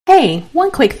Hey,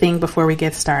 one quick thing before we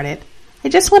get started. I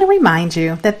just want to remind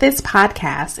you that this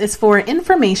podcast is for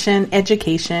information,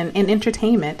 education, and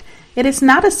entertainment. It is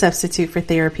not a substitute for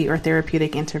therapy or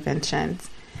therapeutic interventions.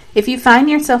 If you find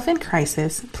yourself in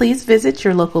crisis, please visit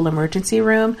your local emergency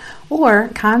room or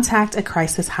contact a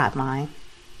crisis hotline.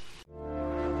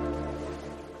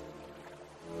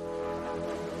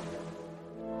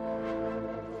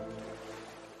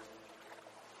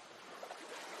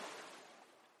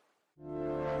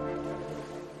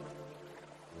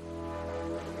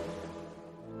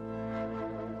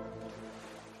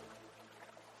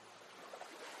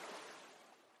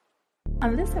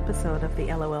 On this episode of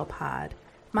the LOL Pod,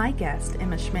 my guest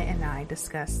Emma Schmidt and I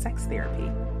discuss sex therapy,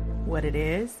 what it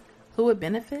is, who it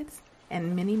benefits,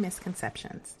 and many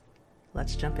misconceptions.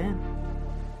 Let's jump in.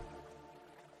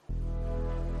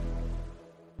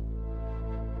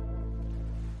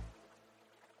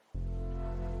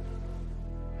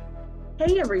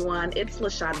 Hey everyone, it's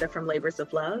LaShonda from Labors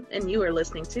of Love, and you are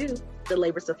listening to the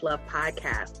Labors of Love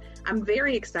podcast. I'm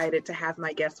very excited to have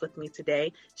my guest with me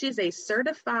today. She's a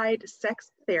certified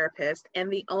sex therapist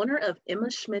and the owner of Emma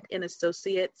Schmidt and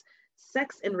Associates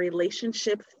Sex and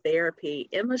Relationship Therapy.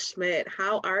 Emma Schmidt,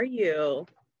 how are you?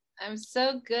 I'm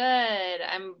so good.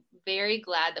 I'm very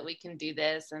glad that we can do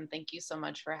this, and thank you so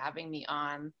much for having me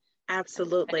on.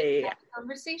 Absolutely.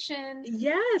 Conversation.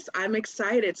 Yes, I'm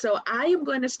excited. So I am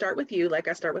going to start with you, like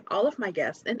I start with all of my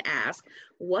guests, and ask,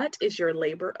 what is your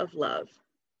labor of love?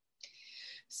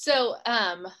 So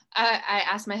I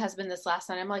asked my husband this last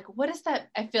night. I'm like, what is that?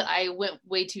 I feel I went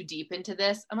way too deep into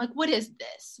this. I'm like, what is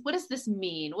this? What does this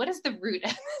mean? What is the root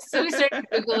of this? So we started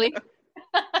Googling.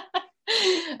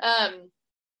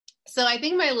 So I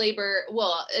think my labor,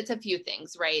 well, it's a few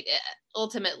things, right?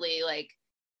 Ultimately, like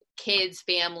kids,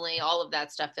 family, all of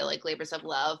that stuff feel like labors of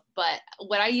love. But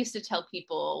what I used to tell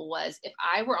people was if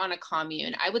I were on a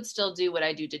commune, I would still do what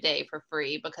I do today for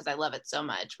free because I love it so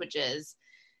much, which is,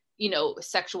 you know,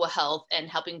 sexual health and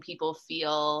helping people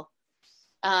feel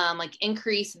like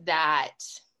increase that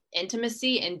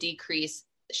intimacy and decrease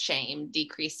shame,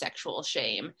 decrease sexual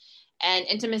shame. And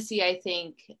intimacy, I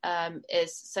think,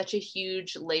 is such a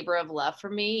huge labor of love for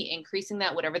me, increasing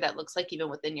that, whatever that looks like, even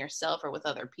within yourself or with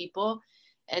other people.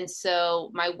 And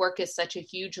so my work is such a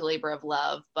huge labor of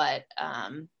love, but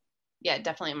yeah,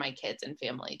 definitely my kids and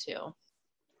family too.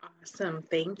 Awesome.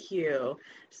 Thank you.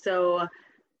 So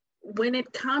when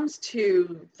it comes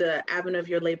to the avenue of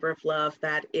your labor of love,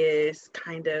 that is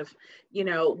kind of, you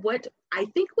know, what I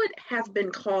think what has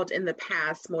been called in the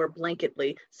past more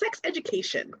blanketly, sex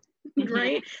education,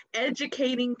 right?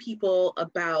 Educating people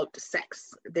about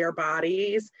sex, their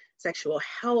bodies, sexual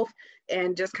health,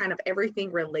 and just kind of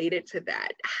everything related to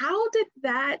that. How did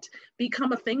that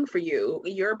become a thing for you?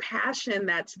 Your passion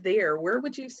that's there, where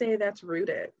would you say that's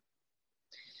rooted?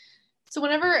 So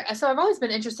I've always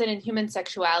been interested in human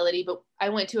sexuality, but I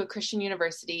went to a Christian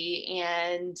university,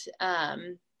 and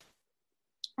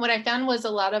what I found was a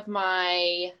lot of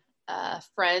my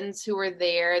friends who were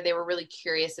there, they were really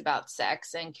curious about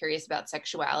sex and curious about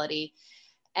sexuality.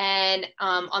 And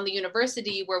on the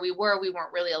university where we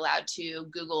weren't really allowed to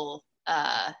Google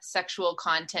sexual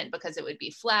content because it would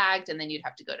be flagged, and then you'd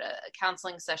have to go to a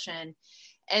counseling session.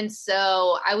 And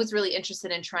so I was really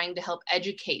interested in trying to help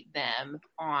educate them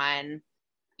on,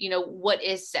 you know, what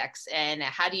is sex and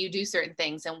how do you do certain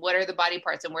things and what are the body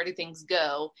parts and where do things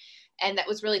go? And that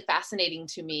was really fascinating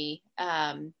to me.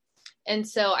 And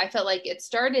so I felt like it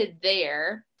started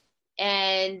there.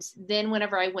 And then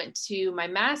whenever I went to my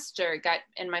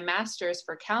master's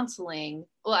for counseling,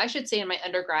 well, I should say in my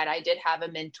undergrad, I did have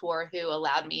a mentor who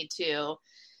allowed me to,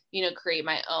 you know, create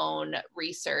my own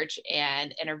research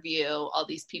and interview all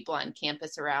these people on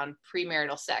campus around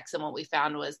premarital sex. And what we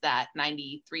found was that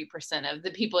 93% of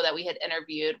the people that we had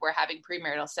interviewed were having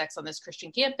premarital sex on this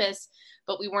Christian campus,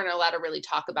 but we weren't allowed to really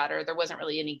talk about it, or there wasn't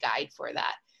really any guide for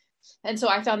that. And so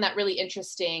I found that really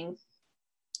interesting.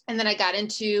 And then I got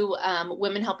into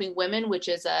Women Helping Women, which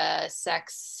is a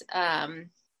sex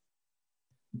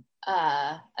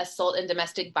assault and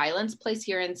domestic violence place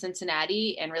here in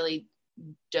Cincinnati, and really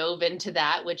dove into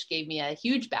that, which gave me a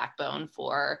huge backbone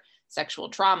for sexual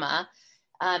trauma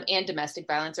and domestic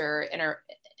violence or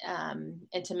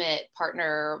intimate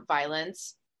partner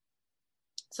violence.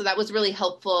 So that was really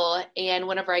helpful. And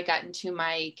whenever I got into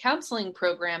my counseling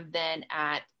program then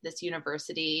at this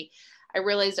university, I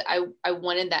realized I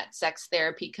wanted that sex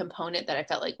therapy component that I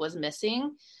felt like was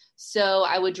missing. So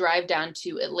I would drive down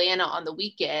to Atlanta on the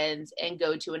weekends and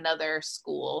go to another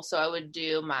school. So I would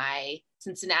do my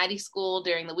Cincinnati school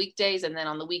during the weekdays, and then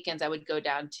on the weekends I would go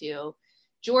down to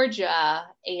Georgia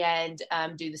and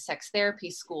do the sex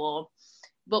therapy school.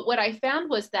 But what I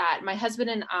found was that my husband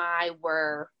and I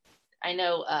were, I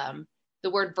know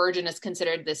the word virgin is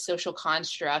considered this social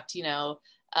construct,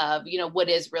 of, what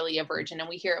is really a virgin. And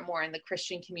we hear it more in the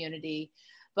Christian community,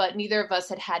 but neither of us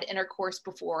had had intercourse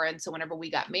before. And so whenever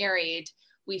we got married,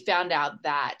 we found out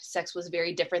that sex was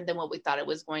very different than what we thought it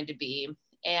was going to be.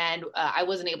 And I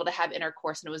wasn't able to have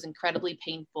intercourse, and it was incredibly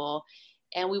painful.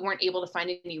 And we weren't able to find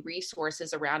any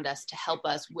resources around us to help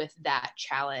us with that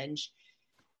challenge.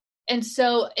 And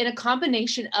so in a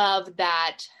combination of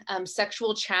that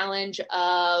sexual challenge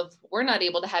of we're not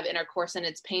able to have intercourse and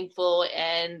it's painful,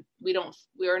 and we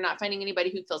are not finding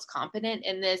anybody who feels competent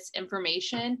in this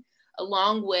information,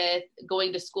 along with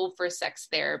going to school for sex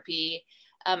therapy,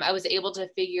 I was able to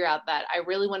figure out that I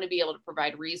really want to be able to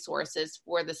provide resources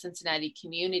for the Cincinnati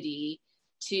community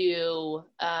to,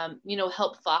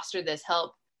 help foster this,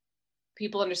 help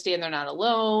people understand they're not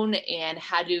alone, and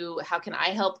how can I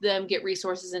help them get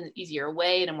resources in an easier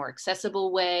way, in a more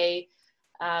accessible way?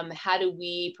 How do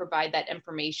we provide that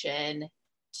information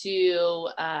to,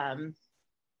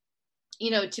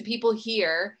 to people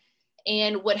here?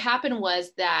 And what happened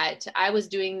was that I was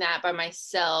doing that by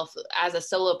myself as a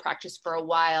solo practice for a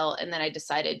while. And then I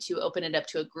decided to open it up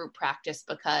to a group practice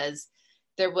because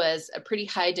there was a pretty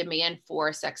high demand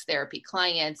for sex therapy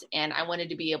clients. And I wanted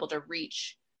to be able to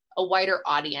reach a wider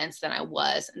audience than I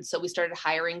was. And so we started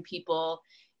hiring people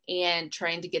and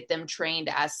trying to get them trained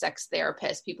as sex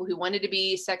therapists, people who wanted to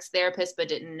be sex therapists but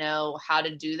didn't know how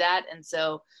to do that. And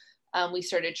so we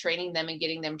started training them and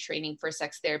getting them training for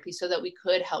sex therapy so that we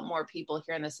could help more people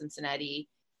here in the Cincinnati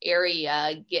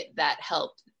area get that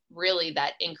help, really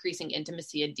that increasing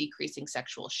intimacy and decreasing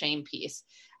sexual shame piece.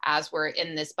 As we're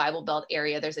in this Bible Belt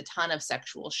area, there's a ton of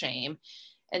sexual shame.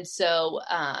 And so,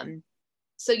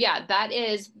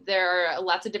 there are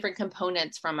lots of different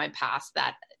components from my past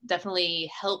that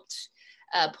definitely helped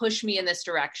push me in this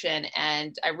direction.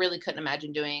 And I really couldn't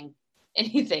imagine doing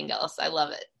anything else. I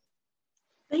love it.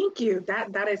 Thank you.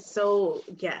 That is so,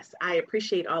 yes, I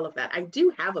appreciate all of that. I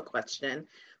do have a question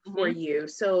for you.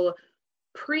 So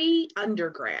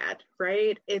pre-undergrad,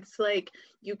 right? It's like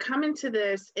you come into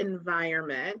this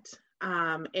environment,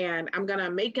 and I'm going to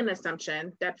make an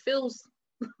assumption that feels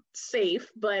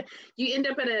safe, but you end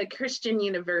up at a Christian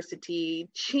university.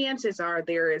 Chances are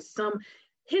there is some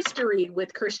history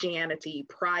with Christianity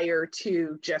prior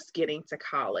to just getting to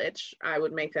college. I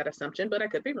would make that assumption, but I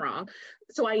could be wrong.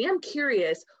 So I am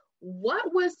curious,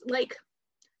 what was like,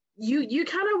 you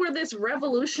kind of were this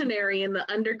revolutionary in the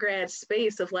undergrad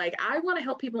space of like, I want to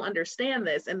help people understand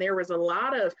this. And there was a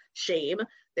lot of shame.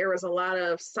 There was a lot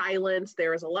of silence.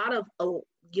 There was a lot of,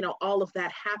 all of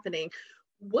that happening.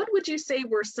 What would you say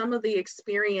were some of the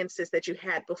experiences that you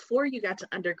had before you got to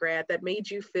undergrad that made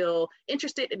you feel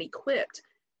interested and equipped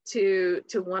to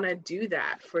want to do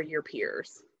that for your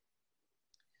peers?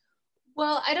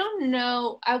 Well, I don't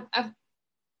know. I've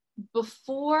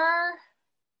before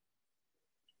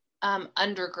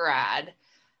undergrad,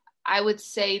 I would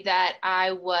say that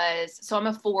I'm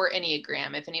a 4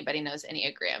 Enneagram, if anybody knows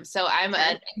Enneagram. So I'm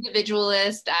an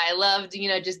individualist. I loved,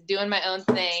 just doing my own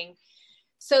thing.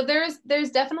 So there's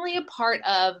definitely a part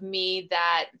of me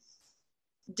that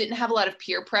didn't have a lot of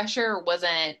peer pressure,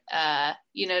 wasn't, that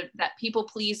people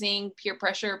pleasing peer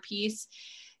pressure piece.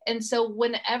 And so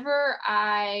whenever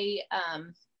how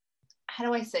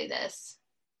do I say this?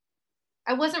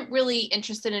 I wasn't really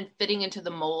interested in fitting into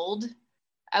the mold.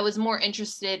 I was more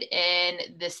interested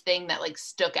in this thing that like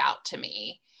stuck out to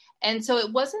me. And so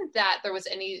it wasn't that there was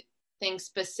anything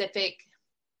specific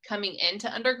coming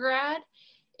into undergrad.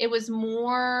 It was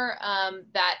more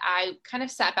that I kind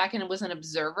of sat back and was an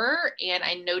observer, and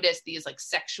I noticed these like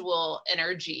sexual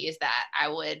energies that I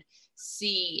would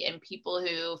see in people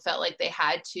who felt like they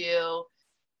had to,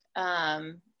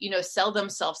 sell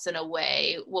themselves in a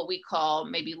way, what we call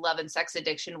maybe love and sex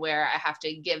addiction, where I have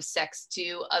to give sex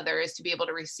to others to be able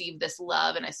to receive this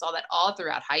love. And I saw that all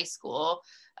throughout high school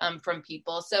from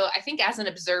people. So I think as an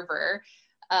observer,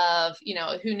 of,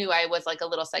 who knew I was like a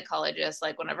little psychologist,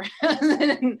 like whenever I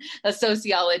was a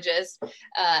sociologist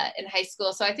in high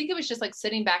school. So I think it was just like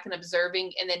sitting back and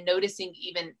observing, and then noticing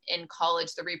even in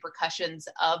college, the repercussions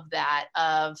of that,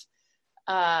 of,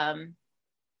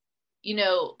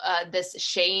 this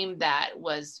shame that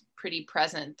was pretty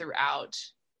present throughout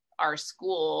our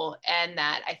school. And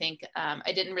that I think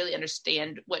I didn't really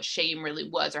understand what shame really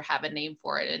was or have a name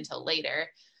for it until later.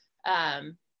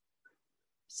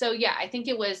 So yeah, I think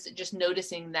it was just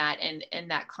noticing that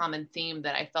and that common theme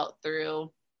that I felt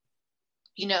through,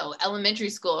 elementary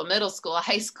school, middle school,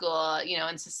 high school,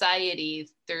 in society,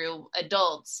 through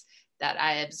adults, that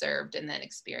I observed and then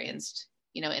experienced,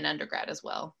 in undergrad as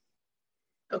well.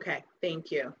 Okay,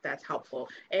 thank you. That's helpful.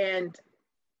 And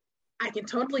I can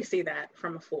totally see that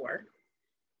from a 4.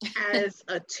 As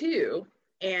a 2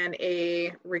 and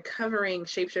a recovering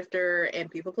shapeshifter and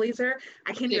people pleaser,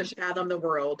 I can't even fathom the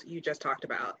world you just talked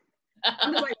about.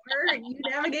 I was like, word, you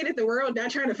navigated the world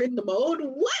not trying to fit in the mold?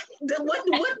 What does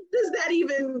that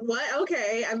even, what?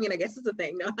 Okay, I mean, I guess it's a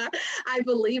thing. No, I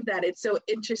believe that. It's so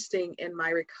interesting in my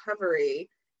recovery,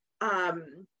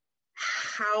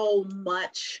 how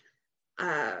much,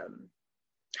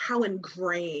 how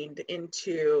ingrained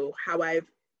into how I've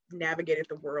navigated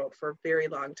the world for a very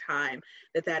long time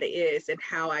that is, and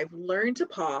how I've learned to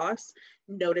pause,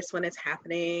 notice when it's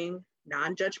happening,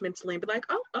 non-judgmentally, and be like,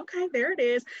 oh, okay, there it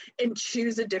is, and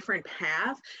choose a different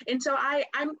path. And so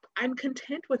I'm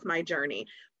content with my journey.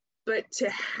 But to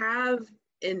have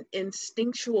an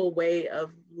instinctual way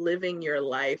of living your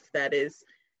life that is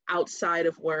outside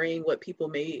of worrying what people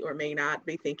may or may not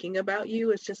be thinking about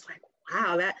you, is just like,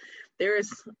 wow, that there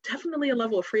is definitely a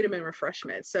level of freedom and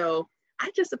refreshment. So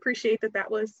I just appreciate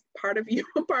that was part of you,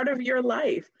 part of your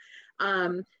life.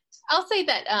 I'll say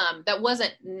that that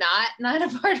wasn't not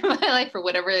a part of my life, or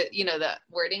whatever, the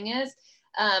wording is.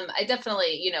 I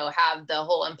definitely, have the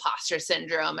whole imposter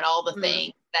syndrome and all the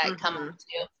things that come up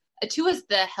to. A 2 is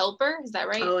the helper. Is that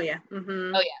right? Oh yeah.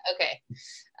 Mm-hmm. Oh yeah. Okay.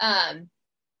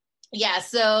 Yeah.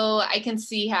 So I can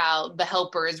see how the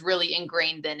helper is really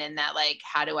ingrained in that, like,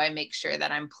 how do I make sure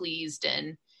that I'm pleased?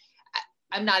 And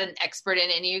I'm not an expert in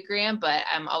Enneagram, but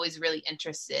I'm always really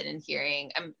interested in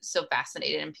hearing. I'm so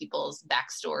fascinated in people's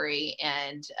backstory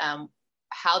and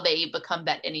how they become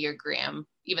that Enneagram,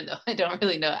 even though I don't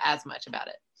really know as much about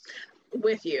it.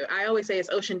 With you. I always say it's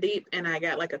ocean deep and I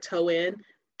got like a toe in.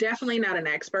 Definitely not an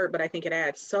expert, but I think it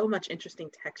adds so much interesting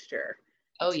texture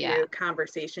to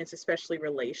conversations, especially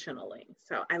relationally.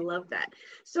 So I love that.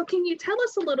 So can you tell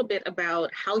us a little bit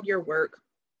about how your work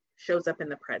shows up in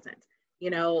the present?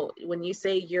 When you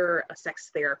say you're a sex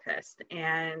therapist,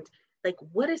 and like,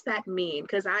 what does that mean?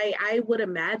 Because I would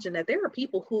imagine that there are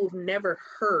people who've never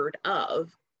heard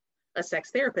of a sex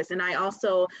therapist. And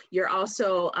you're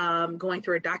also going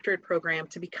through a doctorate program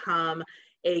to become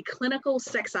a clinical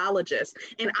sexologist.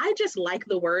 And I just like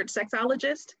the word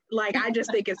sexologist. Like, I just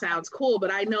think it sounds cool,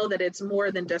 but I know that it's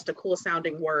more than just a cool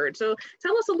sounding word. So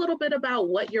tell us a little bit about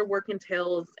what your work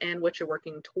entails and what you're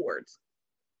working towards.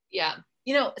 Yeah.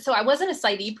 So I was in a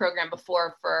PsyD program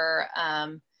before for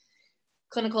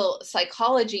clinical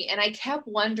psychology. And I kept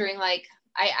wondering, like,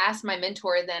 I asked my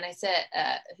mentor then, I said,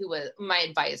 who was my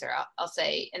advisor, I'll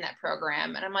say, in that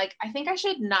program. And I'm like, I think I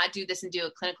should not do this and do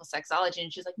a clinical sexology.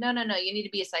 And she's like, no, you need to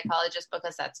be a psychologist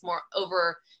because that's more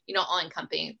over, all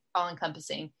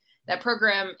encompassing. That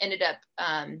program ended up,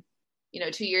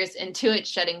 2 years into it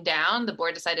shutting down. The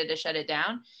board decided to shut it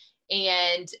down.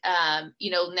 And,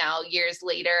 now years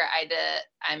later,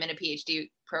 I'm in a PhD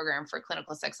program for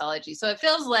clinical sexology. So it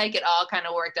feels like it all kind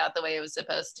of worked out the way it was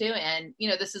supposed to. And,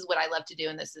 this is what I love to do.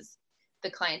 And this is the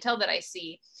clientele that I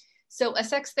see. So a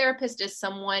sex therapist is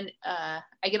someone,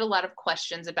 I get a lot of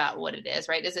questions about what it is,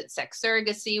 right? Is it sex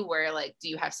surrogacy, where, like, do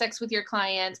you have sex with your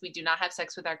clients? We do not have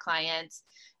sex with our clients,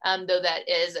 though that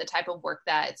is a type of work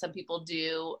that some people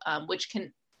do, which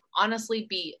can honestly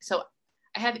be, so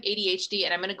I have ADHD,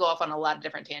 and I'm going to go off on a lot of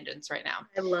different tangents right now.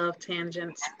 I love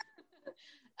tangents.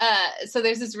 So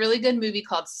there's this really good movie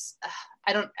called,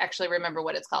 I don't actually remember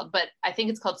what it's called, but I think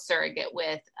it's called Surrogate,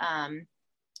 with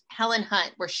Helen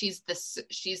Hunt, where she's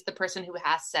the person who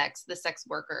has sex, the sex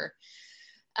worker.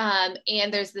 And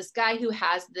there's this guy who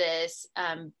has this,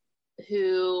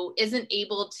 who isn't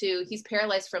able to, he's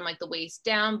paralyzed from like the waist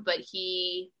down, but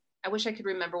I wish I could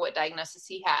remember what diagnosis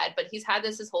he had, but he's had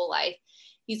this his whole life.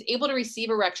 He's able to receive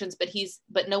erections,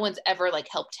 but no one's ever like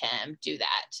helped him do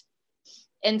that.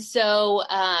 And so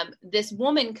this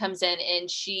woman comes in and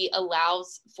she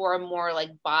allows for a more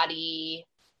like body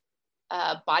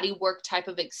work type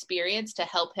of experience to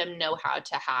help him know how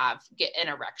to get an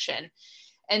erection.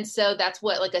 And so that's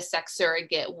what like a sex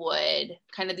surrogate would,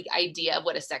 kind of the idea of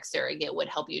what a sex surrogate would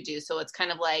help you do. So it's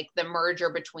kind of like the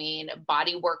merger between a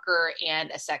body worker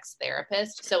and a sex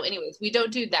therapist. So anyways, we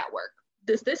don't do that work.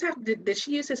 Did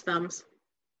she use his thumbs?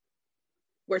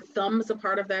 Were thumbs a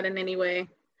part of that in any way?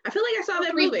 I feel like I saw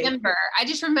that movie. I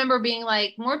just remember being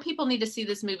like, more people need to see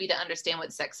this movie to understand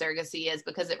what sex surrogacy is,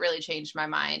 because it really changed my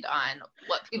mind on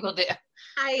what people do.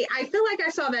 I feel like I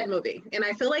saw that movie, and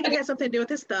I feel like it has something to do with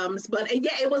his thumbs, but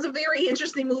yeah, it was a very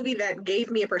interesting movie that gave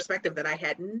me a perspective that I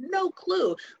had no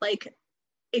clue like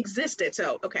existed.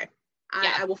 So, okay.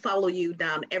 I will follow you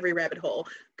down every rabbit hole.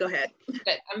 Go ahead.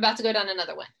 Good. I'm about to go down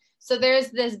another one. So there's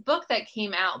this book that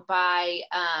came out by,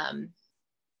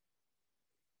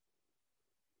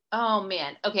 oh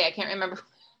man. Okay. I can't remember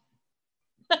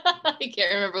I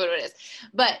can't remember what it is,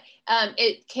 but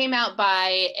it came out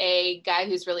by a guy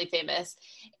who's really famous.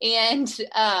 And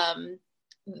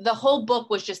the whole book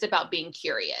was just about being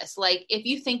curious. Like, if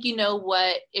you think you know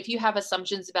if you have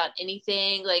assumptions about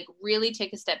anything, like really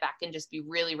take a step back and just be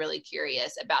really, really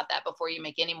curious about that before you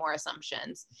make any more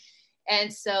assumptions.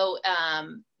 And so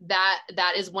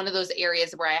that is one of those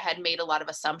areas where I had made a lot of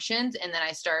assumptions, and then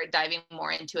I started diving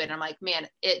more into it. And I'm like, man,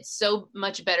 it's so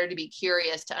much better to be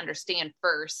curious, to understand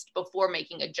first before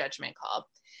making a judgment call.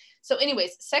 So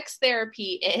anyways, sex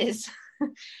therapy is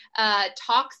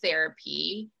talk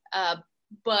therapy,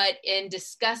 but in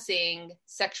discussing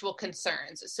sexual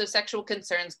concerns. So sexual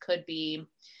concerns could be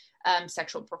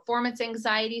sexual performance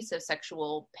anxiety, so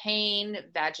sexual pain,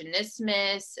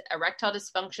 vaginismus, erectile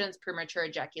dysfunctions, premature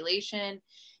ejaculation.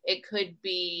 It could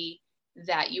be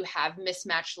that you have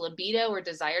mismatched libido or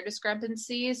desire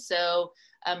discrepancies. So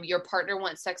your partner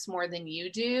wants sex more than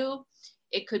you do.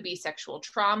 It could be sexual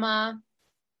trauma.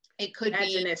 It could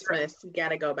vaginismus. You got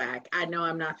to go back. I know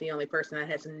I'm not the only person that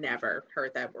has never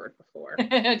heard that word before.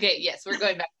 Okay, yes, we're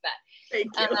going back to that.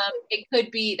 Thank you. It could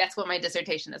be, that's what my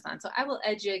dissertation is on, so I will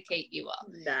educate you all.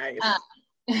 Nice.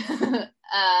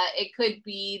 It could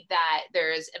be that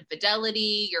there's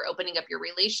infidelity, you're opening up your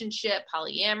relationship,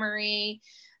 polyamory.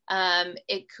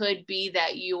 It could be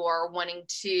that you're wanting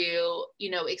to,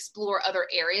 explore other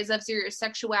areas of your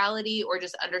sexuality, or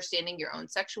just understanding your own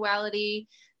sexuality,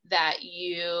 that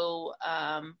you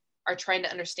are trying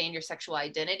to understand your sexual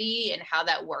identity and how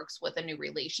that works with a new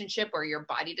relationship, or your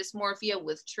body dysmorphia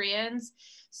with trans.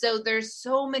 So there's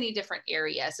so many different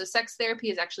areas. So sex therapy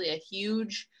is actually a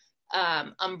huge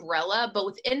umbrella, but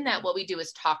within that, what we do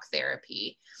is talk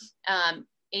therapy. And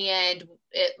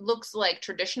it looks like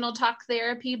traditional talk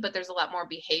therapy, but there's a lot more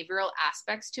behavioral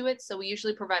aspects to it. So we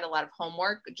usually provide a lot of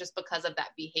homework just because of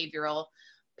that behavioral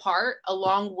part,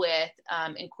 along with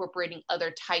incorporating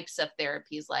other types of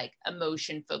therapies like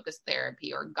emotion focused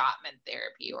therapy, or Gottman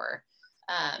therapy, or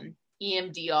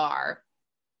EMDR.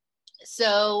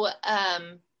 So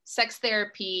sex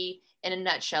therapy in a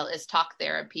nutshell is talk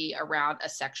therapy around a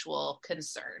sexual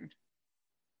concern.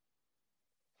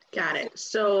 Got it.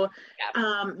 So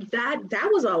that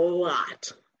was a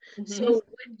lot. Mm-hmm. So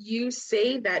would you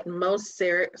say that most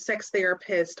sex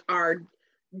therapists are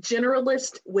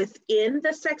generalist within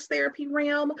the sex therapy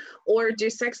realm, or do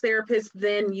sex therapists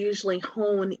then usually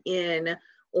hone in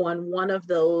on one of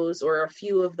those or a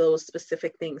few of those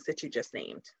specific things that you just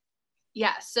named?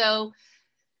 Yeah. So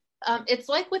it's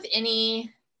like with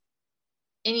any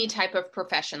type of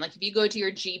profession. Like if you go to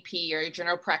your GP or your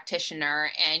general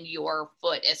practitioner and your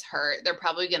foot is hurt, they're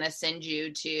probably going to send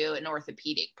you to an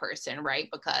orthopedic person, right?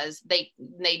 Because they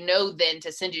know then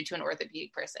to send you to an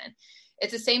orthopedic person.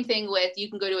 It's the same thing with,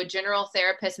 you can go to a general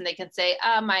therapist and they can say,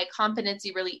 my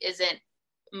competency really isn't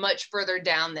much further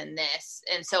down than this,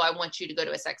 and so I want you to go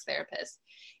to a sex therapist.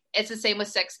 It's the same with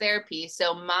sex therapy.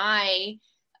 So my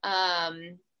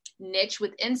niche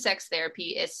within sex therapy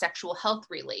is sexual health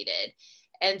related.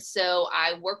 And so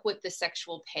I work with the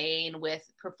sexual pain, with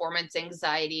performance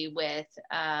anxiety, with,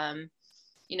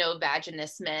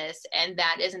 vaginismus. And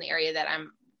that is an area that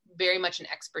I'm very much an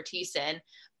expertise in,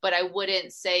 but I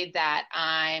wouldn't say that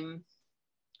I'm,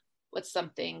 I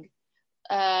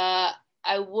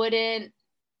wouldn't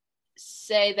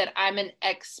say that I'm an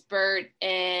expert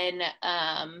in,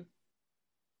 I'm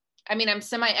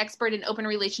semi-expert in open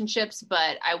relationships,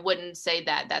 but I wouldn't say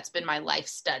that that's been my life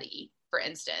study, for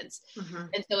instance. Mm-hmm.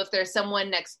 And so if there's someone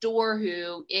next door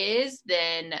who is,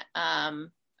 then I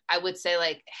would say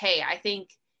like, hey, I think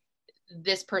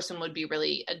this person would be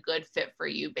really a good fit for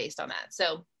you based on that.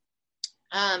 So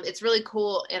it's really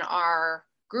cool in our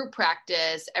group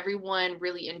practice. Everyone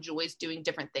really enjoys doing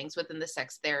different things within the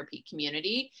sex therapy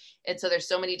community. And so there's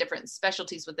so many different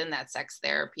specialties within that sex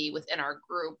therapy within our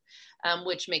group,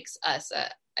 which makes us,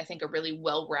 I think, a really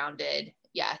well-rounded,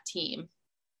 team.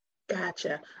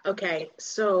 Gotcha. Okay.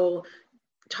 So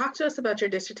talk to us about your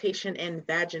dissertation in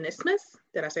vaginismus.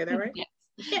 Did I say that right?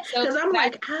 Yes. Because I'm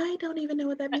like, I don't even know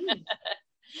what that means.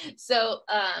 So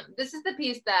this is the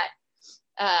piece that,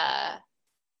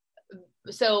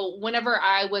 so whenever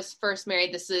I was first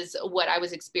married, this is what I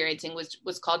was experiencing,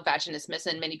 was called vaginismus,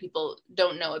 and many people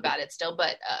don't know about it still,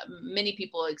 but many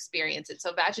people experience it.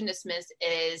 So vaginismus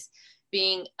is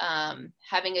being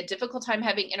having a difficult time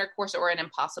having intercourse, or an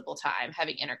impossible time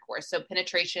having intercourse. So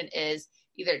penetration is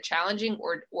either challenging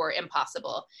or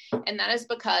impossible. And that is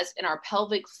because in our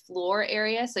pelvic floor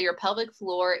area, so your pelvic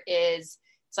floor it's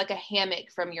like a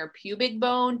hammock from your pubic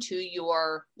bone to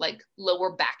your like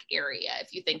lower back area,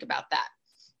 if you think about that.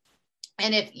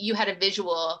 And if you had a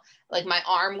visual, like my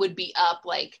arm would be up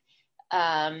like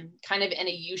kind of in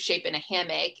a U shape in a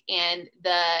hammock. And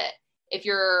if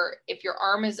your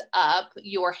arm is up,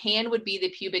 your hand would be the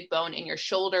pubic bone and your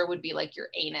shoulder would be like your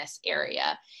anus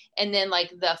area. And then like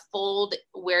the fold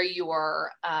where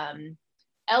your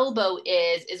elbow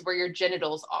is where your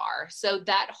genitals are. So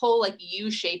that whole like U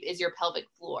shape is your pelvic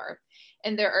floor.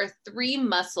 And there are 3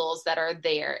 muscles that are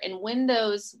there. And when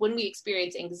we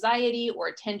experience anxiety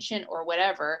or tension or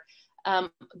whatever,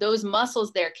 those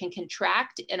muscles there can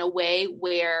contract in a way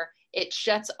where it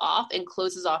shuts off and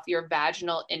closes off your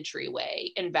vaginal entryway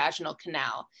and vaginal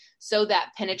canal, so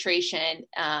that penetration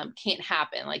can't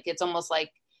happen. Like it's almost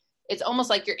like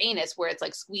your anus, where it's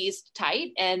like squeezed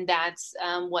tight, and that's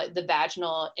what the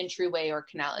vaginal entryway or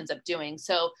canal ends up doing.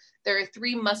 So there are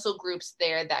 3 muscle groups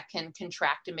there that can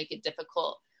contract and make it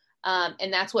difficult,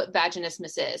 and that's what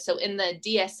vaginismus is. So in the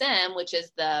DSM, which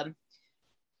is the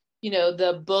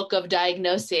book of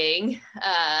diagnosing,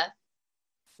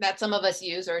 that some of us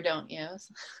use or don't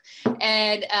use.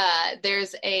 And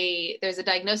there's a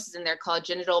diagnosis in there called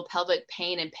genital pelvic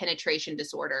pain and penetration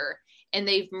disorder. And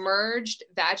they've merged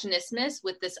vaginismus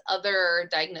with this other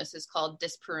diagnosis called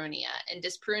dyspareunia. And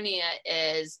dyspareunia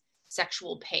is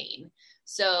sexual pain.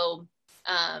 So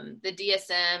the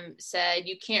DSM said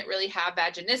you can't really have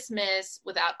vaginismus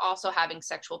without also having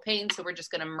sexual pain. So we're just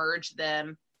going to merge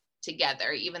them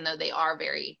together, even though they are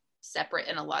very separate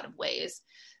in a lot of ways.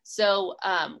 So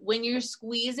when you're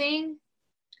squeezing,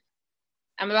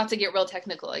 I'm about to get real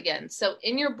technical again. So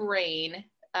in your brain,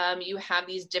 you have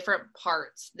these different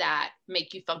parts that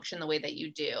make you function the way that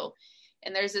you do.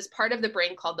 And there's this part of the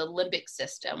brain called the limbic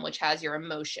system, which has your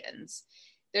emotions.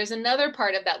 There's another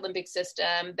part of that limbic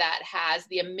system that has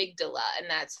the amygdala, and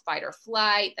that's fight or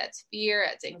flight, that's fear,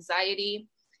 that's anxiety.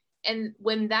 And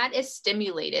when that is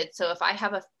stimulated, so if I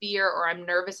have a fear or I'm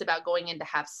nervous about going in to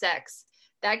have sex,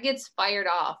 that gets fired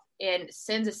off and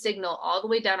sends a signal all the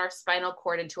way down our spinal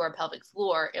cord into our pelvic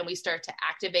floor. And we start to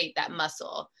activate that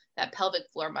muscle, that pelvic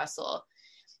floor muscle.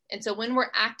 And so when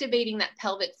we're activating that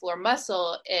pelvic floor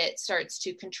muscle, it starts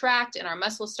to contract and our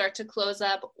muscles start to close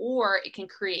up, or it can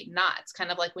create knots, kind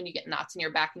of like when you get knots in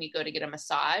your back and you go to get a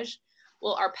massage.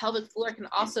 Well, our pelvic floor can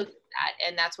also do that,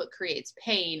 and that's what creates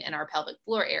pain in our pelvic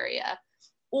floor area.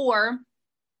 Or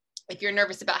if you're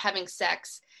nervous about having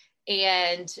sex,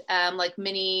 and like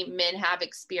many men have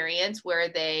experience where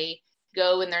they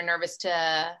go and they're nervous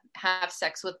to have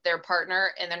sex with their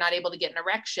partner and they're not able to get an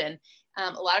erection.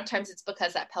 A lot of times it's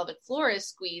because that pelvic floor is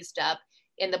squeezed up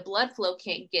and the blood flow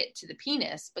can't get to the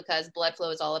penis, because blood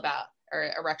flow is all about,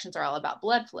 or erections are all about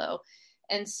blood flow.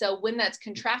 And so when that's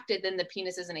contracted, then the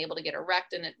penis isn't able to get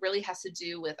erect, and it really has to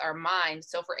do with our mind.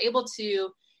 So if we're able to,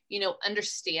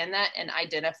 understand that and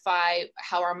identify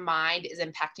how our mind is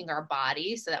impacting our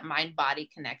body, so that mind-body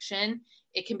connection,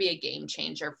 it can be a game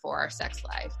changer for our sex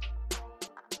life.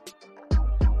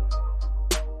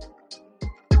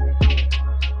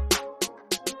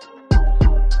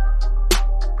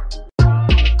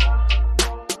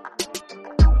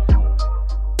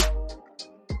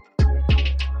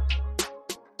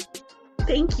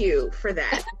 Thank you for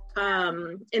that.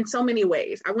 In so many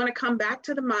ways. I want to come back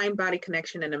to the mind-body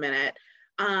connection in a minute.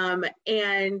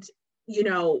 And,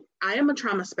 I am a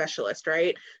trauma specialist,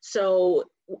 right? So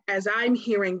as I'm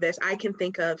hearing this, I can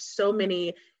think of so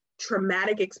many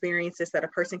traumatic experiences that a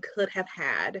person could have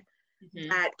had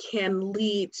that can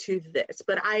lead to this.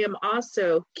 But I am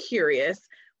also curious,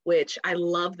 which I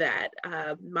love that.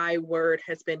 My word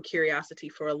has been curiosity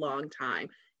for a long time.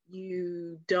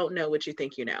 You don't know what you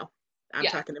think you know. I'm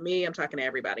talking to me, I'm talking to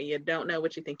everybody. You don't know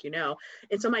what you think you know.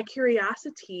 And so my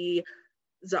curiosity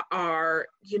are,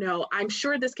 I'm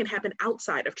sure this can happen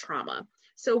outside of trauma.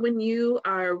 So when you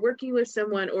are working with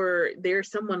someone, or there's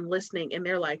someone listening and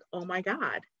they're like, oh my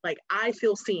God, like I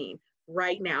feel seen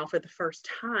right now for the first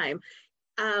time.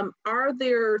 Are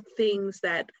there things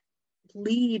that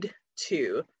lead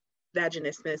to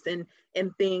vaginismus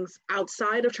and things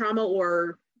outside of trauma,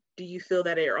 or do you feel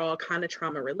that they're all kind of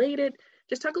trauma related?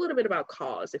 Just talk a little bit about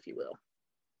cause, if you will.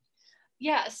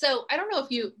 Yeah. So I don't know if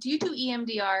do you do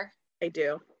EMDR? I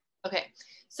do. Okay.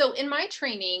 So in my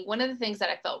training, one of the things that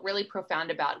I felt really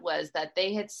profound about was that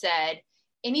they had said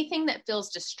anything that feels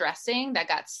distressing that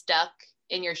got stuck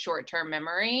in your short-term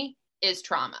memory is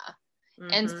trauma.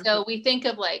 Mm-hmm. And so we think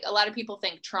of, like, a lot of people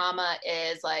think trauma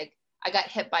is like, I got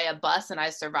hit by a bus and I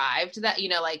survived that,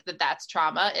 like that's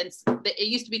trauma. And it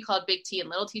used to be called big T and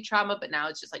little t trauma, but now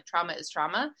it's just like trauma is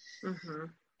trauma. Mm-hmm.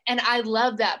 And I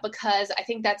love that, because I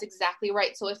think that's exactly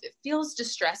right. So if it feels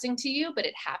distressing to you, but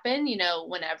it happened,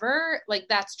 whenever, like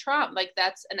that's trauma, like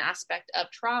that's an aspect of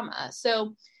trauma.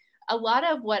 So a lot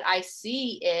of what I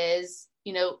see is,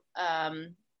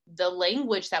 the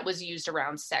language that was used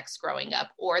around sex growing up,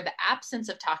 or the absence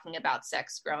of talking about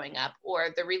sex growing up, or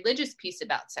the religious piece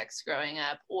about sex growing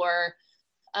up, or,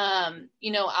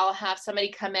 I'll have somebody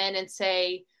come in and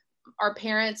say, our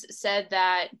parents said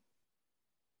that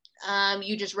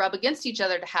you just rub against each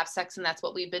other to have sex, and that's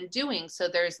what we've been doing. So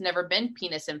there's never been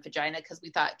penis and vagina because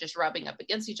we thought just rubbing up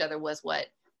against each other was what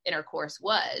intercourse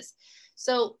was.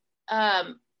 So,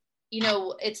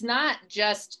 it's not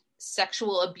just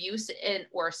sexual abuse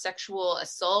or sexual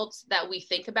assault that we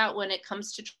think about when it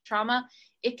comes to trauma.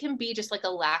 It can be just like a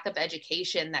lack of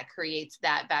education that creates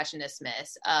that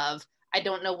vaginismus of, I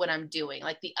don't know what I'm doing,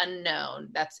 like the unknown.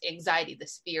 That's anxiety,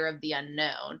 this fear of the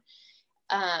unknown.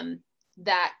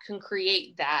 That can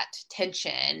create that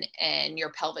tension in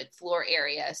your pelvic floor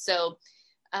area. So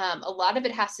a lot of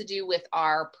it has to do with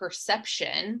our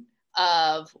perception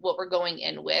of what we're going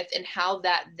in with, and how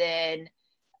that then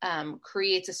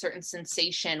creates a certain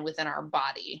sensation within our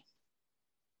body.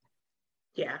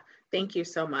 Yeah, thank you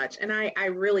so much. And I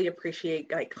really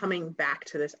appreciate like coming back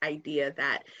to this idea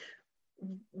that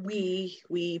we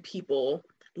people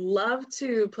love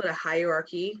to put a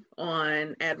hierarchy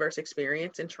on adverse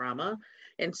experience and trauma.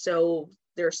 And so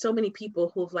there are so many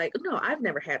people who've like, no, I've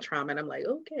never had trauma. And I'm like,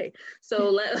 okay, so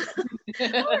all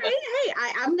right, hey,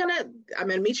 I'm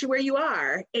gonna meet you where you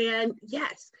are. And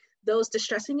yes, those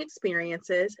distressing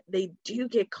experiences, they do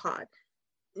get caught,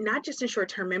 not just in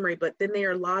short-term memory, but then they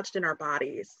are lodged in our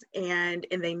bodies, and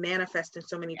they manifest in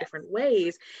so many different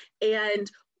ways. And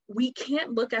we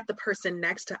can't look at the person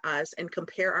next to us and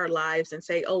compare our lives and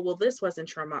say, oh, well, this wasn't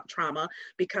trauma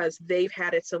because they've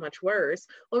had it so much worse.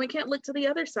 Well, we can't look to the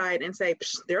other side and say,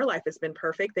 their life has been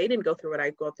perfect. They didn't go through what I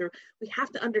go through. We have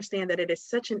to understand that it is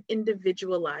such an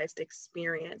individualized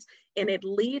experience, and it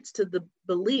leads to the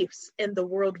beliefs and the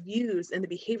worldviews and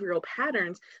the behavioral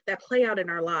patterns that play out in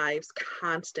our lives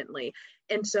constantly.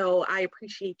 And so I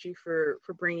appreciate you for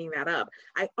bringing that up.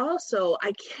 I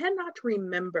cannot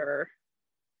remember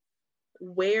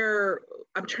where,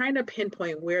 I'm trying to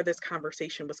pinpoint where this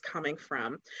conversation was coming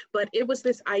from, but it was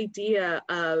this idea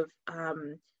of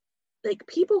like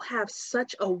people have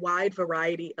such a wide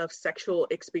variety of sexual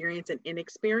experience and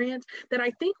inexperience that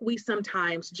I think we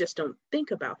sometimes just don't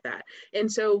think about that.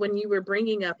 And so when you were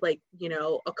bringing up like,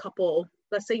 a couple,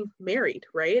 let's say married,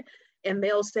 right? And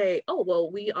they'll say, oh, well,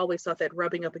 we always thought that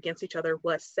rubbing up against each other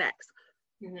was sex.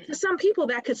 Mm-hmm. To some people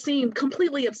that could seem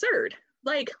completely absurd.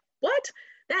 Like, what?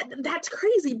 That's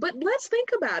crazy, but let's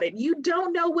think about it. You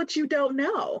don't know what you don't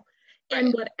know. Right.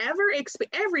 And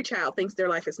every child thinks their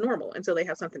life is normal, and so they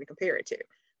have something to compare it to,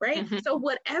 right? Mm-hmm. So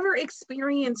whatever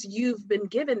experience you've been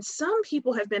given, some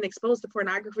people have been exposed to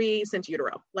pornography since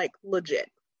utero, like legit,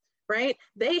 right?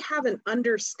 They have an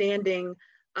understanding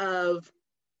of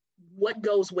what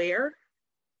goes where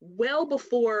well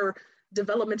before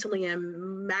developmentally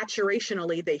and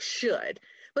maturationally they should.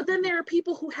 But then there are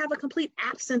people who have a complete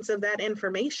absence of that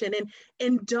information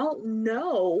and don't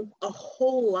know a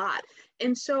whole lot.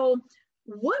 And so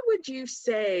what would you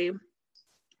say,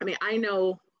 I mean, I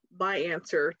know my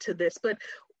answer to this, but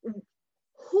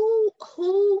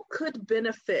who could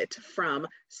benefit from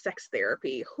sex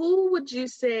therapy? Who would you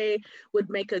say would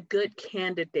make a good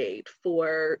candidate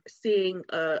for seeing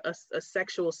a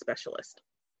sexual specialist?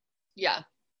 Yeah.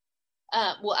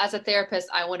 Well, as a therapist,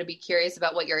 I want to be curious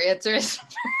about what your answer is.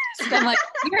 So I'm like,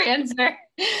 your answer.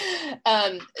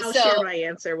 I'll share my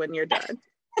answer when you're done.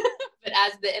 But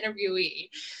as the interviewee,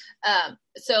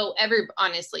 so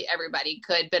honestly, everybody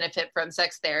could benefit from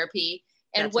sex therapy.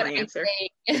 And that's what my answer.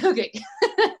 Okay.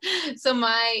 So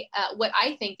what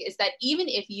I think is that even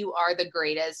if you are the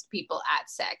greatest people at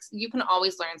sex, you can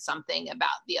always learn something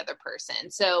about the other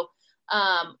person. So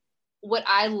what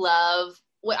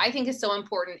I think is so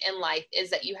important in life is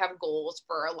that you have goals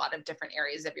for a lot of different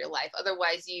areas of your life.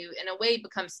 Otherwise, you, in a way,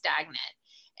 become stagnant.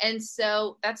 And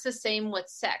so that's the same with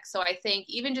sex. So I think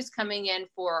even just coming in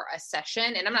for a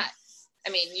session, and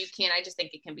I just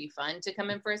think it can be fun to come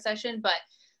in for a session, but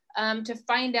to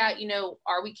find out,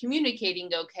 are we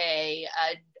communicating okay?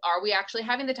 Are we actually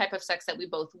having the type of sex that we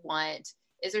both want?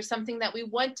 Is there something that we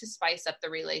want to spice up the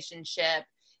relationship?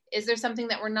 Is there something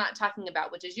that we're not talking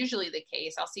about, which is usually the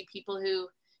case? I'll see people who,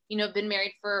 have been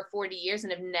married for 40 years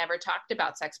and have never talked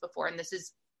about sex before. And this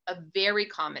is a very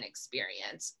common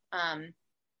experience.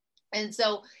 And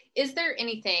so is there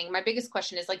anything, my biggest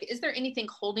question is like, is there anything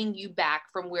holding you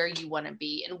back from where you want to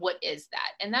be? And what is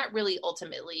that? And that really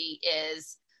ultimately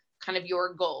is kind of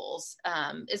your goals.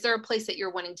 Is there a place that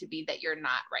you're wanting to be that you're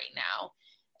not right now?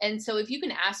 And so if you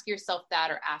can ask yourself that,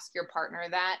 or ask your partner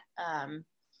that,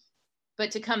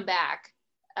 but to come back,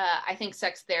 I think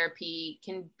sex therapy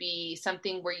can be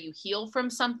something where you heal from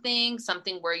something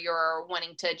where you're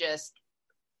wanting to just,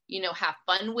 have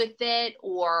fun with it,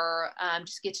 or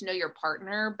just get to know your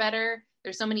partner better.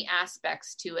 There's so many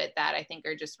aspects to it that I think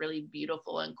are just really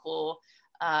beautiful and cool.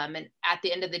 And at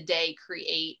the end of the day,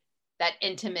 create that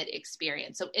intimate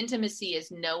experience. So intimacy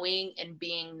is knowing and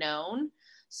being known.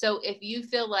 So if you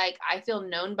feel like I feel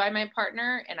known by my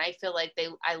partner and I feel like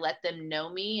I let them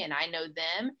know me and I know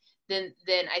them, then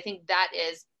I think that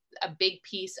is a big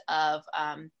piece of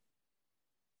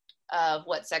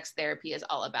what sex therapy is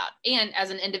all about. And as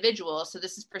an individual, so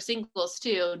this is for singles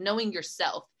too, knowing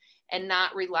yourself and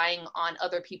not relying on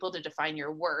other people to define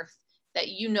your worth, that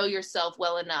you know yourself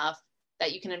well enough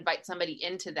that you can invite somebody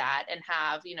into that and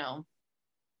have,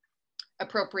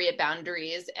 appropriate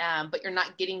boundaries, but you're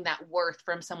not getting that worth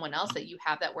from someone else, that you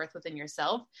have that worth within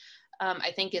yourself,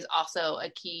 I think is also a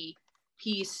key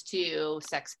piece to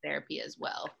sex therapy as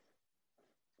well.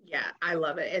 Yeah, I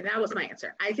love it. And that was my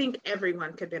answer. I think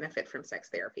everyone could benefit from sex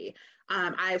therapy.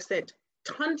 I've sent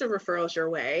tons of referrals your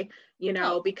way,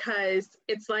 because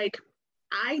it's like,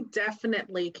 I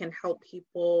definitely can help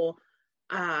people.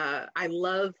 I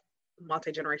love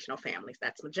multi-generational families.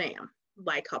 That's my jam,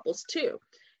 like couples too.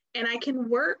 And I can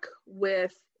work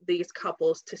with these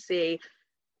couples to say,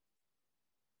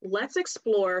 let's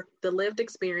explore the lived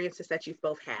experiences that you've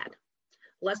both had.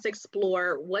 Let's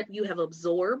explore what you have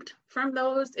absorbed from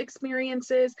those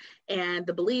experiences and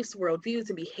the beliefs, worldviews,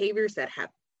 and behaviors that have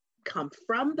come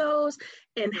from those,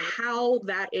 and how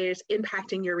that is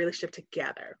impacting your relationship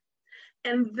together.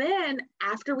 And then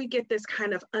after we get this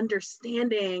kind of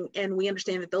understanding and we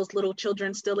understand that those little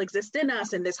children still exist in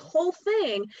us and this whole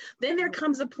thing, then there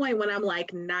comes a point when I'm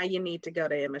like, now you need to go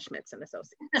to Emma Schmitz and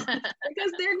Associates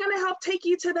because they're going to help take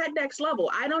you to that next level.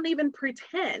 I don't even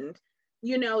pretend,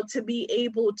 to be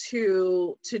able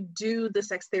to do the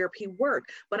sex therapy work,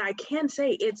 but I can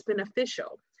say it's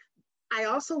beneficial. I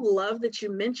also love that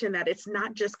you mentioned that it's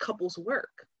not just couples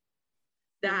work.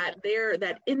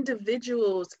 That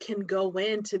individuals can go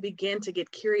in to begin to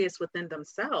get curious within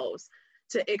themselves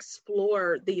to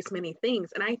explore these many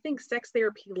things. And I think sex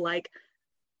therapy, like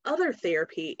other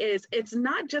therapy, it's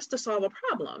not just to solve a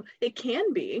problem. It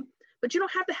can be, but you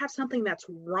don't have to have something that's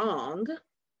wrong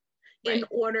in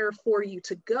order for you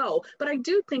to go. But I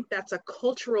do think that's a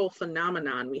cultural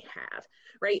phenomenon we have,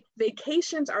 right?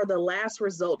 Vacations are the last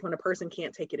result when a person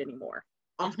can't take it anymore.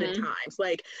 Oftentimes,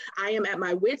 like, I am at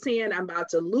my wit's end, I'm about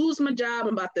to lose my job,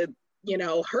 I'm about to,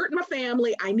 hurt my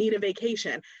family, I need a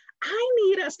vacation. I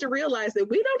need us to realize that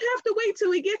we don't have to wait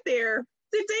till we get there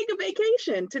to take a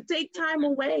vacation, to take time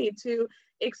away, to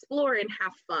explore and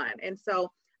have fun. And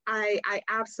so I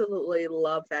absolutely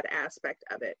love that aspect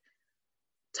of it.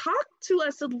 Talk to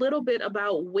us a little bit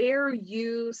about where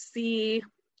you see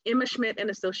Emma Schmidt and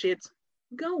Associates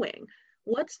going.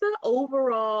 What's the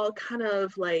overall kind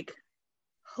of like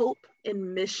hope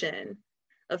and mission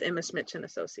of Emma Schmidt and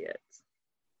Associates?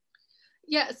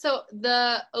 Yeah, so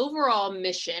the overall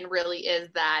mission really is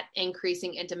that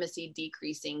increasing intimacy,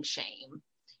 decreasing shame.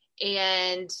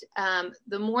 And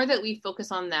the more that we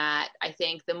focus on that, I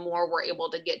think the more we're able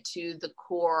to get to the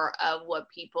core of what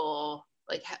people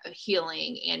like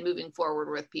healing and moving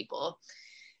forward with people.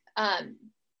 The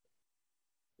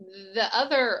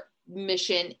other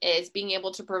mission is being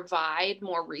able to provide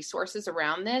more resources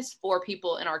around this for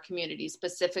people in our community,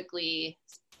 specifically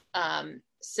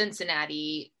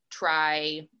Cincinnati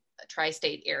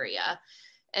tri-state area.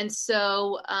 And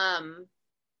so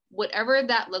whatever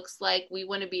that looks like, we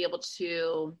want to be able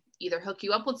to either hook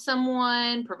you up with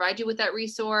someone, provide you with that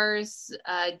resource,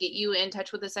 get you in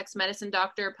touch with a sex medicine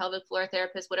doctor, pelvic floor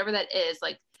therapist, whatever that is.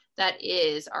 Like, that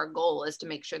is our goal, is to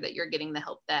make sure that you're getting the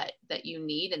help that you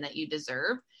need and that you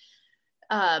deserve.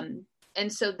 And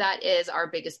so that is our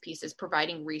biggest piece, is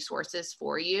providing resources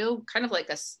for you, kind of like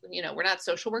we're not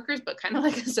social workers, but kind of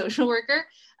like a social worker,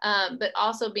 but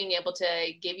also being able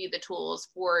to give you the tools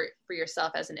for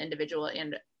yourself as an individual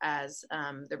and as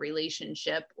the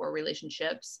relationship or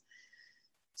relationships.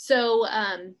 So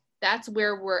that's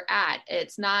where we're at.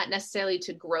 It's not necessarily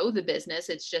to grow the business.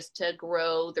 It's just to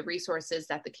grow the resources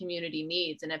that the community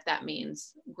needs. And if that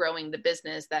means growing the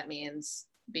business, that means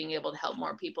being able to help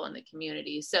more people in the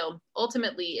community. So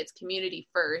ultimately it's community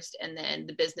first, and then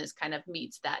the business kind of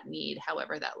meets that need,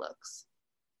 however that looks.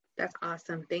 That's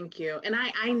awesome. Thank you. And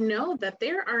I know that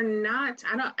there are not,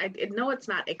 I know it's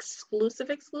not exclusive,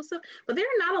 but there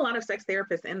are not a lot of sex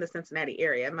therapists in the Cincinnati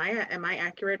area. Am I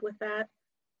accurate with that?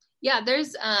 Yeah,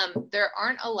 there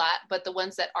aren't a lot, but the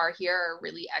ones that are here are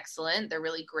really excellent. They're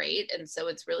really great. And so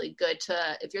it's really good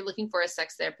if you're looking for a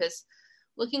sex therapist,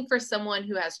 looking for someone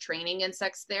who has training in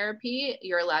sex therapy.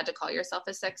 You're allowed to call yourself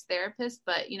a sex therapist,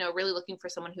 but, really looking for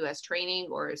someone who has training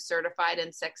or is certified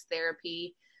in sex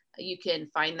therapy. You can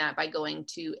find that by going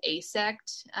to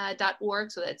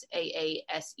aasect.org. So that's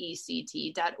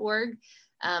AASECT.org.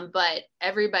 But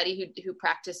everybody who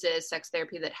practices sex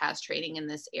therapy that has training in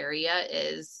this area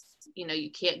is,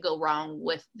 you can't go wrong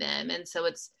with them. And so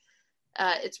it's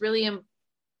really,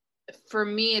 for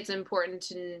me, it's important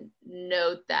to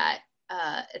note that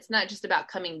it's not just about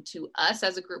coming to us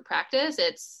as a group practice.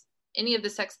 It's any of the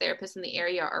sex therapists in the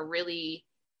area are really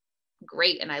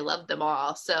great, and I love them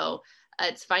all. So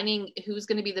it's finding who's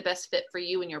going to be the best fit for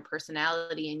you and your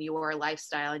personality and your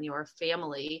lifestyle and your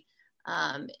family,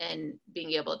 and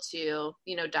being able to,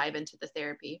 dive into the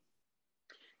therapy.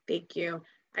 Thank you.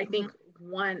 I think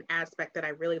one aspect that I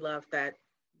really love that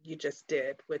you just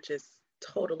did, which is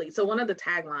so one of the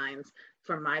taglines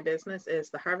for my business is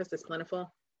the harvest is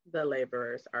plentiful, the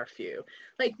laborers are few.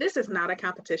 Like, this is not a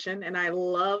competition. And I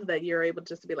love that you're able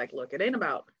just to be like, look, it ain't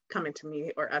about coming to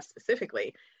me or us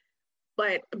specifically,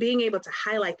 but being able to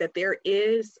highlight that there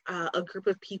is a group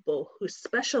of people who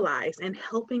specialize in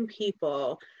helping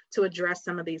people to address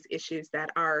some of these issues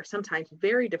that are sometimes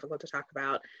very difficult to talk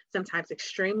about, sometimes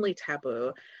extremely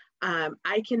taboo.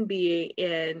 I can be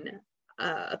in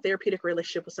a therapeutic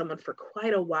relationship with someone for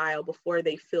quite a while before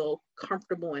they feel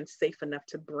comfortable and safe enough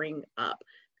to bring up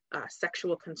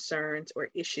sexual concerns or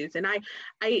issues. And I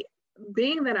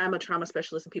being that I'm a trauma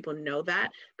specialist and people know that,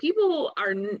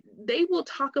 they will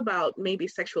talk about maybe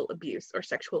sexual abuse or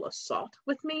sexual assault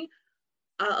with me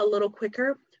a little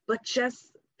quicker, but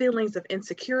just feelings of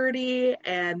insecurity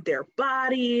and their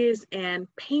bodies and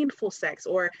painful sex,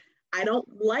 or I don't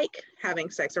like having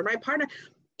sex, or my partner,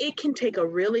 it can take a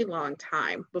really long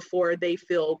time before they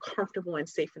feel comfortable and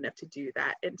safe enough to do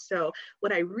that. And so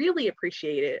what I really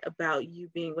appreciated about you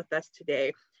being with us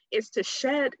today is to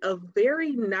shed a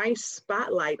very nice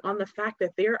spotlight on the fact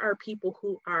that there are people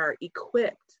who are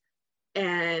equipped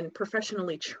and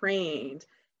professionally trained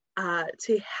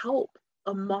to help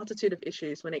a multitude of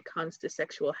issues when it comes to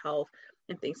sexual health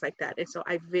and things like that. And so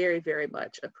I very, very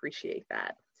much appreciate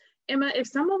that. Emma, if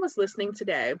someone was listening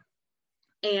today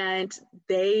and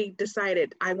they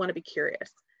decided, I want to be curious,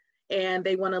 and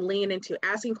they want to lean into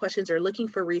asking questions or looking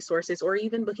for resources or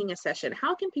even booking a session,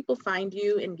 how can people find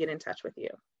you and get in touch with you?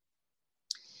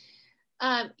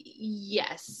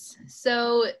 Yes.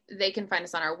 So they can find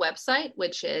us on our website,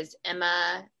 which is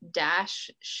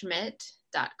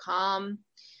emma-schmidt.com.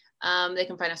 They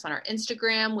can find us on our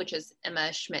Instagram, which is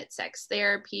Emma Schmidt Sex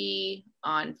Therapy,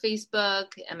 on Facebook,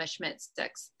 Emma Schmidt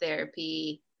Sex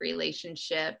Therapy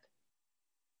Relationship,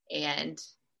 and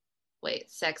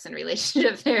sex and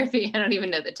relationship therapy. I don't even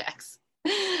know the text.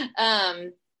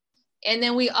 And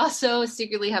then we also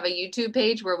secretly have a YouTube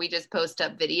page where we just post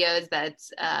up videos that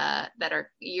are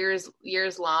years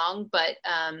long. But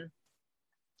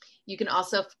you can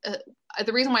also,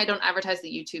 the reason why I don't advertise the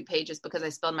YouTube page is because I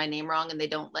spelled my name wrong and they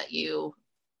don't let you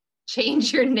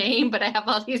change your name, but I have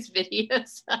all these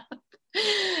videos up.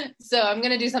 So I'm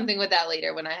going to do something with that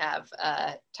later when I have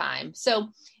time. So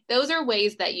those are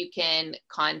ways that you can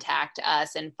contact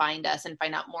us and find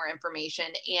out more information.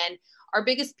 And our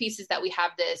biggest piece is that we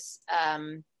have this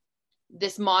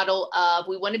model of,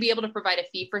 we want to be able to provide a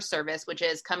fee for service, which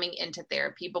is coming into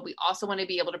therapy, but we also want to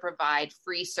be able to provide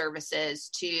free services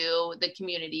to the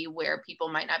community where people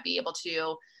might not be able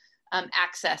to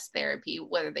access therapy,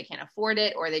 whether they can't afford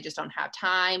it or they just don't have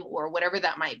time or whatever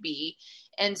that might be.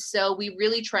 And so we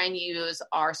really try and use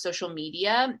our social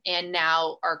media, and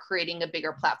now are creating a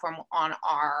bigger platform on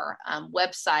our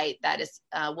website that is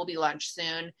will be launched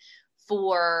soon,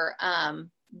 for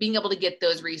being able to get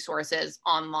those resources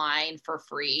online for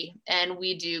free. And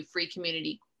we do free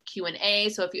community Q&A.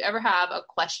 So if you ever have a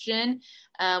question,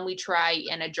 we try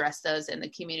and address those in the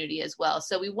community as well.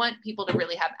 So we want people to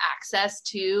really have access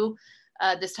to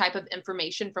this type of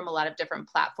information from a lot of different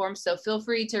platforms. So feel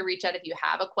free to reach out if you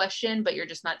have a question, but you're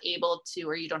just not able to,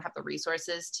 or you don't have the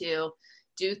resources to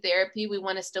do therapy. We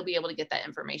want to still be able to get that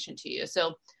information to you.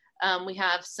 So we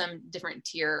have some different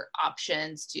tier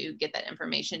options to get that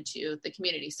information to the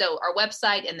community. So our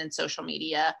website and then social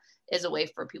media is a way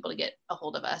for people to get a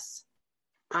hold of us.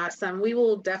 Awesome. We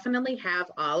will definitely have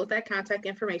all of that contact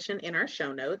information in our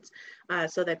show notes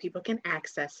so that people can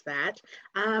access that.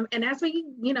 And as we,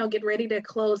 get ready to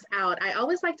close out, I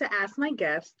always like to ask my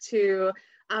guests to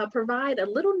provide a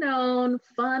little known,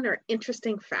 fun, or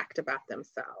interesting fact about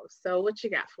themselves. So what you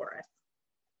got for us?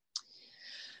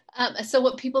 So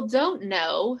what people don't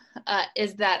know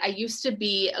is that I used to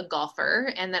be a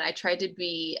golfer, and then I tried to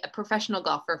be a professional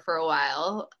golfer for a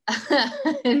while.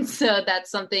 And so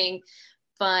that's something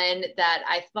fun that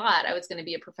I thought I was going to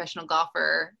be a professional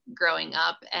golfer growing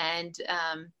up. And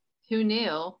who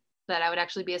knew that I would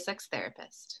actually be a sex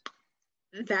therapist?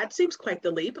 That seems quite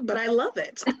the leap, but I love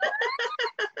it.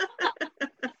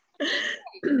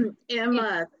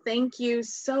 Emma, thank you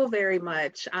so very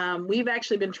much. We've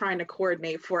actually been trying to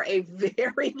coordinate for a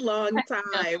very long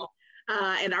time.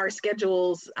 And our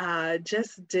schedules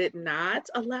just did not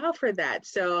allow for that.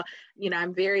 So,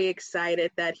 I'm very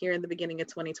excited that here in the beginning of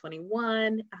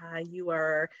 2021, you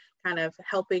are kind of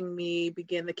helping me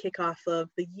begin the kickoff of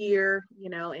the year,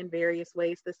 in various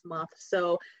ways this month.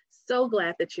 So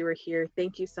glad that you were here.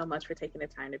 Thank you so much for taking the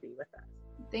time to be with us.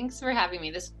 Thanks for having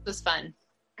me. This was fun.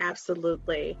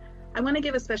 Absolutely. I want to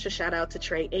give a special shout out to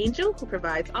Trey Angel, who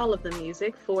provides all of the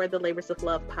music for the Labors of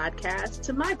Love podcast,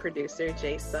 to my producer,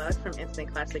 Jay Sugg from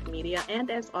Instant Classic Media,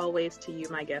 and as always, to you,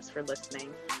 my guests, for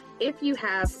listening. If you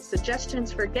have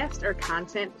suggestions for guests or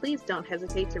content, please don't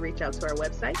hesitate to reach out to our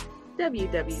website,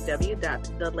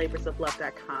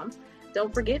 www.thelaborsoflove.com.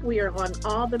 Don't forget, we are on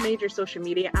all the major social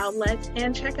media outlets,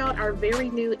 and check out our very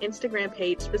new Instagram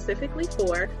page specifically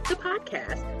for the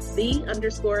podcast,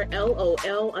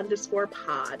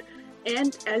 _LOL_pod.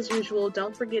 And as usual,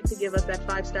 don't forget to give us that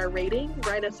 5-star rating,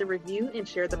 write us a review, and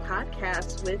share the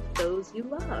podcast with those you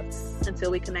love. Until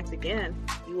we connect again,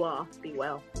 you all be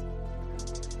well.